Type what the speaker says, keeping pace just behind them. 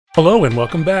Hello and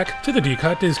welcome back to the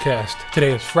disCast.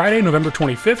 Today is Friday, November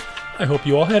 25th. I hope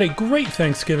you all had a great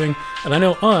Thanksgiving, and I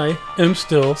know I am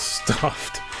still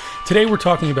stuffed. Today we're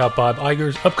talking about Bob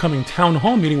Iger's upcoming town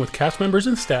hall meeting with cast members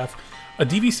and staff, a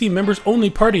DVC members-only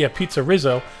party at Pizza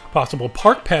Rizzo, possible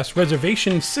park pass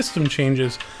reservation system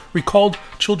changes, recalled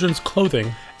children's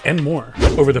clothing, and more.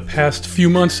 Over the past few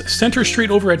months, Center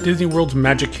Street over at Disney World's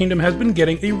Magic Kingdom has been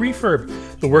getting a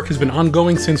refurb. The work has been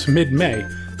ongoing since mid-May.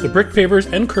 The brick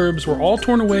pavers and curbs were all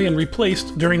torn away and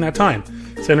replaced during that time.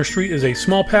 Center Street is a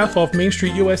small path off Main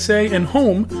Street, USA, and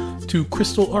home to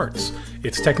Crystal Arts.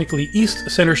 It's technically East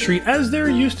Center Street, as there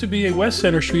used to be a West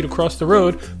Center Street across the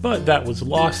road, but that was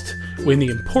lost when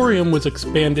the Emporium was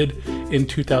expanded in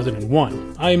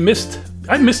 2001. I missed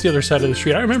the other side of the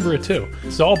street. I remember it too.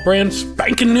 It's all brand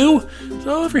spanking new,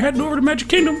 so if you're heading over to Magic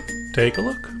Kingdom, take a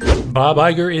look. Bob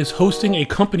Iger is hosting a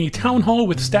company town hall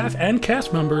with staff and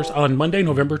cast members on Monday,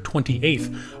 November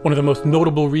 28th. One of the most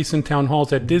notable recent town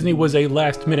halls at Disney was a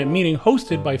last-minute meeting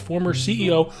hosted by former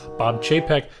CEO Bob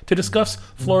Chapek to discuss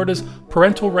Florida's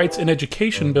Parental Rights in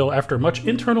Education bill after much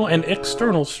internal and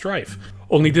external strife.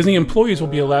 Only Disney employees will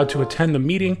be allowed to attend the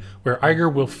meeting, where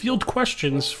Iger will field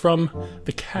questions from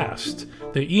the cast.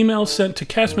 The email sent to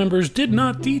cast members did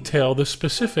not detail the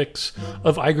specifics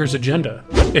of Iger's agenda.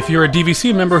 If you're a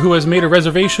DVC member who has made a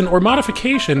reservation or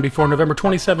modification before November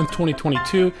 27,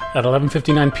 2022 at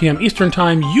 11:59 p.m. Eastern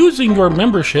Time using your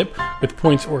membership with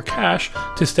points or cash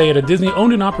to stay at a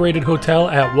Disney-owned and operated hotel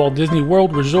at Walt Disney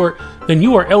World Resort, then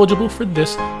you are eligible for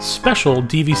this special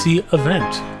DVC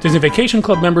event. Disney Vacation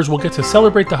Club members will get to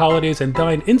celebrate the holidays and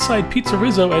dine inside Pizza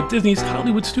Rizzo at Disney's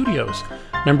Hollywood Studios.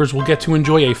 Members will get to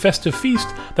enjoy a festive feast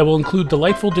that will include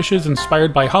delightful dishes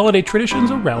inspired by holiday traditions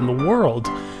around the world.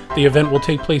 The event will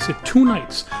take place at 2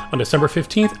 nights, on December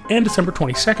 15th and December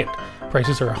 22nd.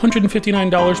 Prices are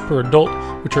 $159 per adult,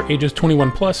 which are ages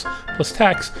 21 plus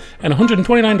tax, and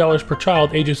 $129 per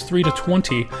child, ages 3 to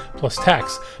 20 plus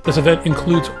tax. This event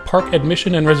includes park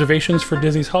admission and reservations for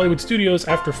Disney's Hollywood Studios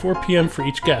after 4 p.m. for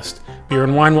each guest. Beer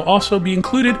and wine will also be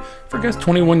included for guests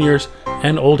 21 years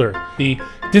and older. The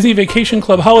Disney Vacation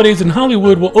Club Holidays in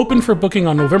Hollywood will open for booking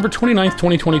on November 29th,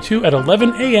 2022 at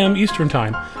 11 a.m. Eastern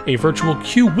Time. A virtual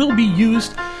queue will be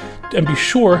used, and be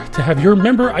sure to have your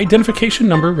member identification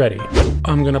number ready.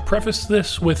 I'm going to preface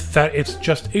this with that it's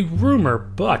just a rumor,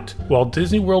 but Walt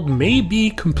Disney World may be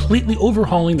completely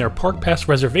overhauling their Park Pass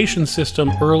reservation system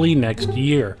early next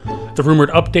year. The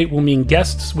rumored update will mean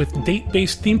guests with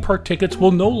date-based theme park tickets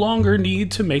will no longer need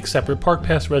to make separate Park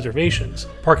Pass reservations.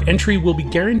 Park entry will be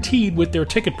guaranteed with their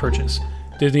ticket purchase.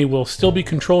 Disney will still be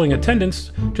controlling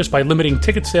attendance just by limiting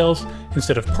ticket sales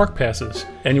instead of park passes.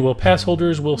 Annual pass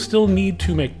holders will still need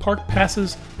to make park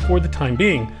passes for the time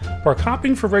being. Park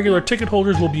hopping for regular ticket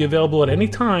holders will be available at any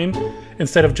time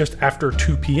instead of just after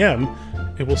 2 p.m.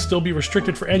 It will still be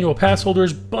restricted for annual pass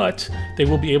holders, but they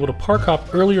will be able to park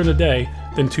hop earlier in the day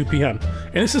than 2 p.m.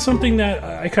 And this is something that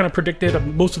I kind of predicted.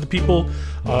 Most of the people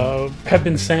have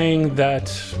been saying that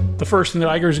the first thing that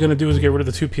Iger is going to do is get rid of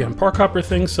the 2 p.m. park hopper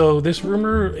thing, so this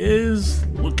rumor is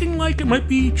looking like it might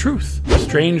be truth.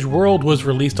 Strange World was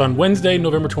released on Wednesday,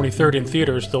 November 23rd in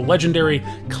theaters. The legendary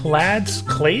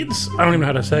Clades, I don't even know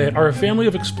how to say it, are a family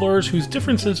of explorers whose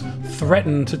differences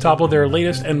threaten to topple their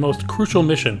latest and most crucial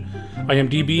mission.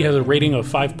 IMDb has a rating of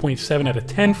 5.7 out of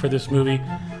 10 for this movie.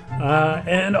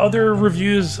 And other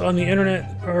reviews on the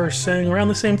internet are saying around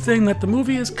the same thing, that the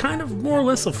movie is kind of more or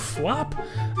less a flop,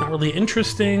 not really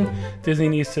interesting. Disney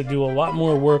needs to do a lot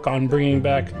more work on bringing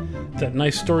back that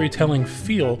nice storytelling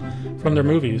feel from their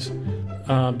movies.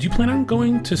 Do you plan on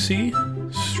going to see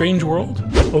Strange World?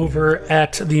 Over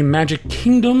at the Magic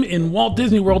Kingdom in Walt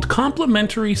Disney World,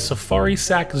 complimentary Safari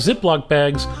Sack Ziploc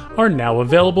bags are now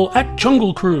available at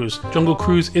Jungle Cruise. Jungle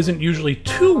Cruise isn't usually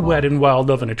too wet and wild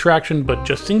of an attraction, but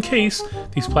just in case,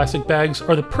 these plastic bags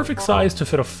are the perfect size to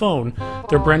fit a phone.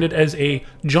 They're branded as a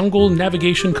Jungle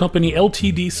Navigation Company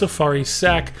Ltd Safari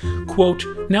Sack, quote,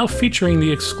 now featuring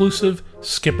the exclusive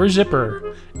Skipper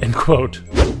Zipper, end quote.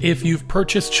 If you've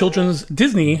purchased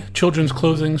Disney children's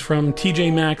clothing from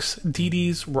TJ Maxx,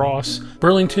 DD's, Ross,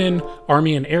 Burlington,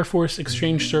 Army and Air Force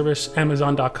Exchange Service,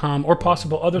 Amazon.com, or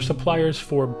possible other suppliers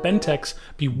for Bentex,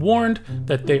 be warned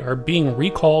that they are being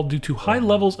recalled due to high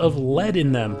levels of lead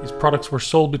in them. These products were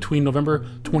sold between November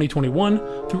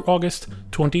 2021 through August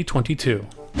 2022.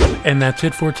 And that's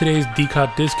it for today's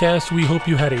disCast. We hope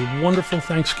you had a wonderful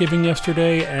Thanksgiving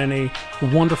yesterday and a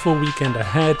wonderful weekend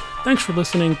ahead. Thanks for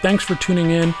listening. Thanks for tuning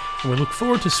in. And we look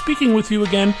forward to speaking with you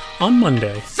again on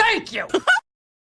Monday. Thank you!